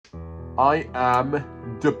I am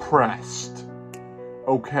depressed.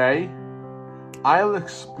 Okay? I'll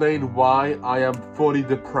explain why I am fully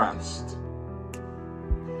depressed.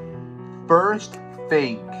 First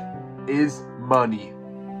thing is money.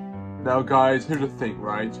 Now guys, here's the thing,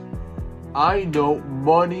 right? I know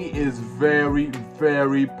money is very,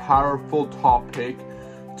 very powerful topic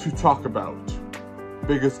to talk about.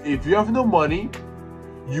 Because if you have no money,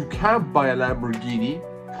 you can't buy a Lamborghini.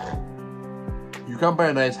 You can't buy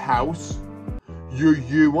a nice house.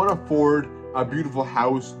 You won't afford a beautiful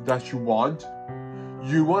house that you want.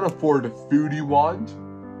 You won't afford the food you want.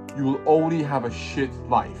 You will only have a shit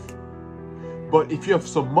life. But if you have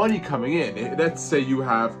some money coming in, let's say you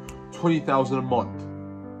have $20,000 a month.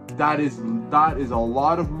 That is a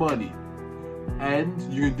lot of money, and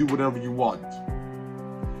you can do whatever you want.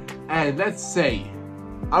 And let's say,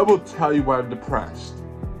 I will tell you why I'm depressed.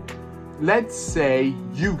 Let's say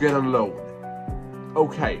you get a loan.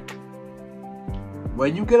 Okay,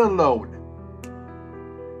 when you get a loan,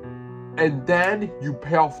 and then you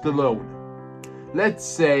pay off the loan. Let's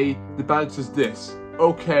say the bank says this.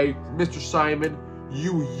 Okay, Mr. Simon,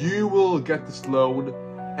 you will get this loan,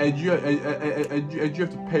 and you have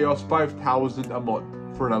to pay us $5,000 a month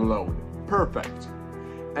for that loan. Perfect.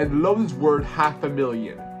 And the loan is worth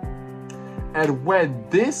 $500,000. And when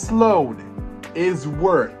this loan is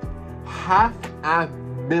worth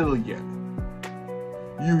 $500,000,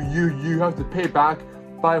 you have to pay back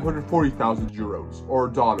 540,000 euros or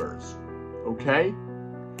dollars. Okay?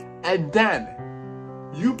 And then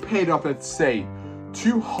you paid off, let's say,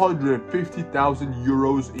 250,000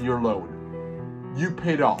 euros in your loan. You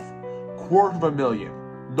paid off $250,000,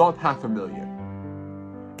 not $500,000.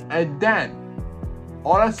 And then,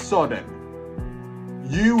 all of a sudden,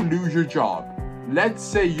 you lose your job. Let's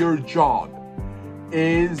say your job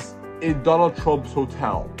is in Donald Trump's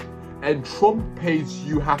hotel, and Trump pays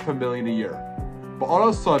you $500,000 a year. But all of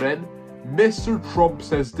a sudden, Mr. Trump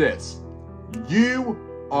says this: you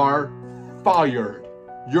are fired.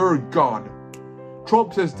 You're gone.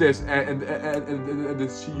 Trump says this, and the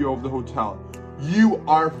CEO of the hotel: you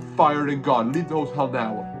are fired and gone. Leave the hotel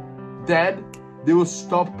now. Then they will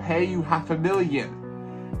stop paying you $500,000.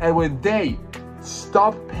 And when they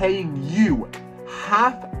stop paying you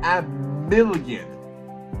 $500,000,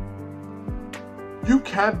 you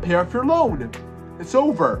can't pay off your loan. It's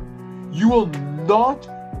over. You will not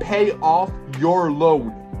pay off your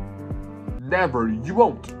loan. Never. You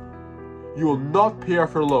won't. You will not pay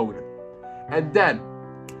off your loan. And then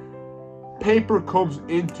paper comes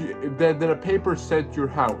into, then a paper sent to your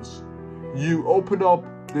house. You open up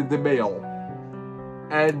the mail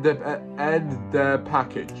and the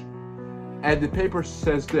package, and the paper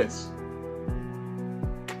says this: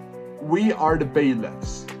 we are the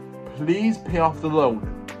bailiffs. Please pay off the loan.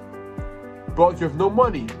 But you have no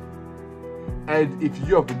money. And if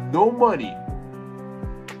you have no money,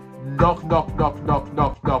 knock, knock, knock, knock,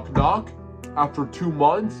 knock, knock, knock. After 2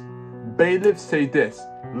 months, bailiffs say this: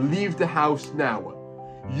 leave the house now.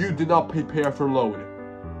 You did not pay off your loan.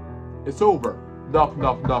 It's over. Knock,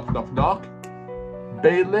 knock, knock, knock, knock.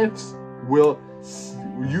 Bailiffs will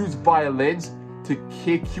use violence to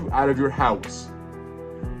kick you out of your house.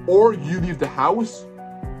 Or you leave the house,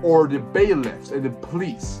 or the bailiffs and the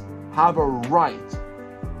police have a right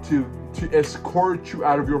to escort you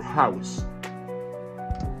out of your house.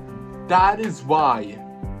 That is why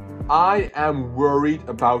I am worried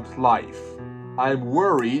about life. I'm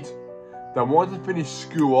worried that once I finish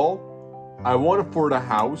school, I won't afford a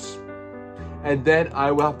house, and then I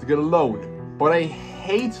will have to get a loan. But I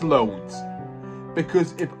hate loans,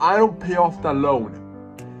 because if I don't pay off that loan,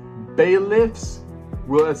 bailiffs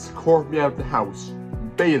will escort me out of the house.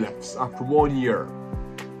 Bailiffs after 1 year.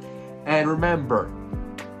 And remember,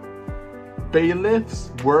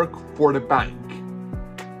 bailiffs work for the bank.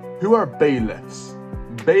 Who are bailiffs?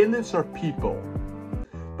 Bailiffs are people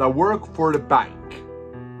that work for the bank.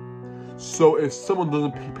 So if someone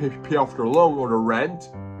doesn't pay off their loan or the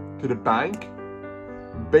rent to the bank,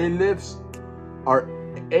 bailiffs are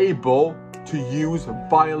able to use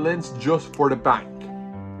violence just for the bank.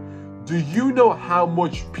 Do you know how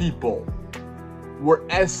much people were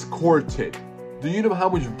escorted? Do you know how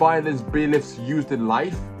much violence bailiffs used in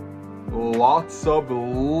life? Lots of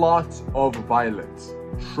violence.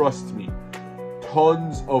 Trust me.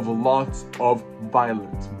 Lots of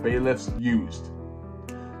violence bailiffs used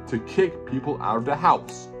to kick people out of the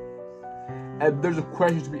house. And there's a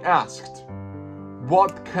question to be asked: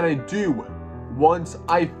 what can I do once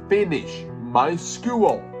I finish my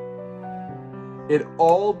school? It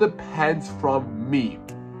all depends from me.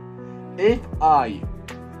 If I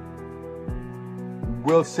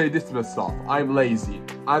will say this to myself: I'm lazy,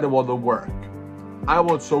 I don't want to work, I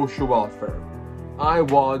want social welfare, I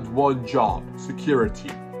want one job,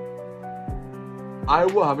 security. I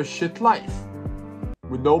will have a shit life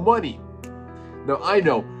with no money. Now I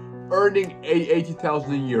know earning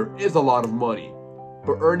 80,000 a year is a lot of money,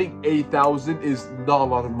 but earning 8,000 is not a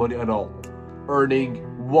lot of money at all. Earning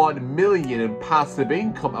 1 million in passive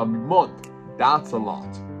income a month, that's a lot.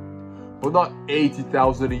 But not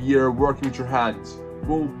 80,000 a year working with your hands.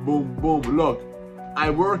 Boom, boom, boom. Look,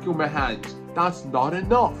 I'm working with my hands. That's not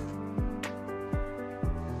enough.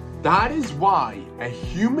 That is why a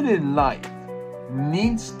human in life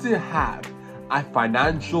needs to have a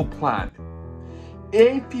financial plan.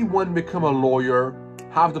 If you want to become a lawyer,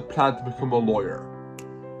 have the plan to become a lawyer.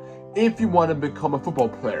 If you want to become a football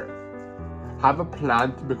player, have a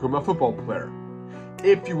plan to become a football player.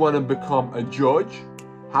 If you want to become a judge,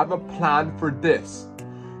 have a plan for this.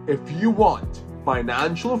 If you want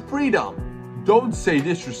financial freedom, don't say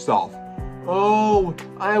this yourself: oh,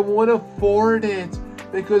 I won't afford it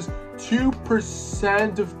because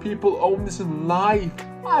 2% of people own this in life.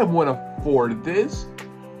 I won't afford this.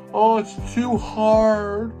 Oh, it's too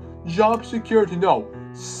hard. Job security. No,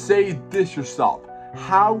 say this yourself: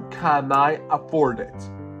 how can I afford it?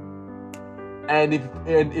 And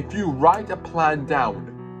if you write a plan down,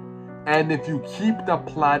 and if you keep that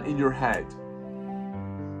plan in your head,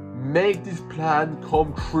 make this plan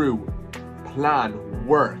come true. Plan,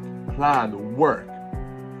 work,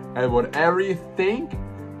 and whatever you think,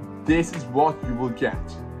 this is what you will get.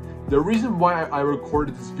 The reason why I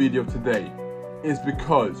recorded this video today is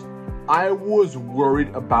because I was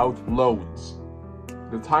worried about loans.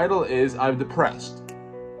 The title is I'm depressed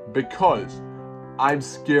because I'm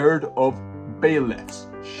scared of bailiffs,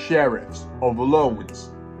 sheriffs, of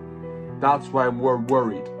loans. That's why I'm more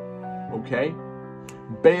worried, okay?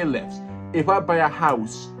 Bailiffs. If I buy a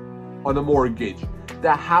house on a mortgage,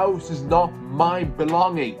 the house is not my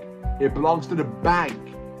belonging. It belongs to the bank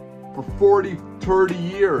for 40, 30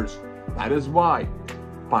 years. That is why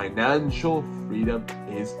financial freedom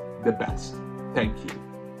is the best. Thank you.